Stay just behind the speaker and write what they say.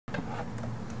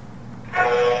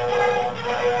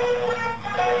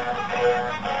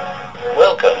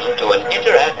to an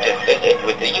interactive visit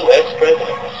with the U.S.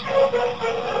 presidents.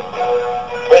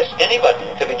 Press any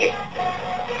button to begin.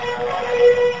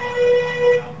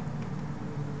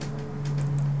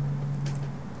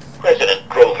 President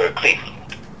Grover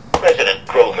Cleveland. President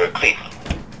Grover Cleveland.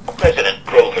 President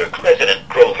Grover, President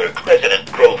Grover,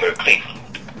 President Grover Cleveland.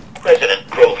 President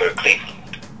Grover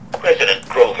Cleveland. President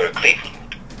Grover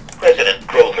Cleveland. President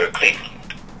Grover Cleveland.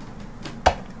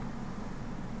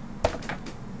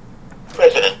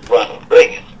 President Ronald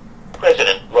Reagan.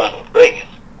 President Ronald Reagan.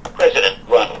 President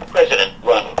Ronald, President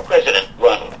Ronald, President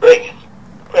Ronald Reagan.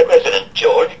 President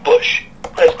George Bush.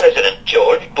 President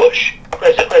George Bush.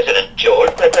 President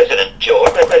George, President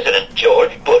George, President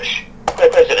George Bush.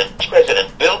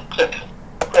 President Bill Clinton.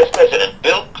 President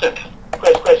Bill Clinton.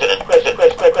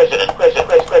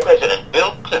 President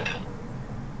Bill Clinton.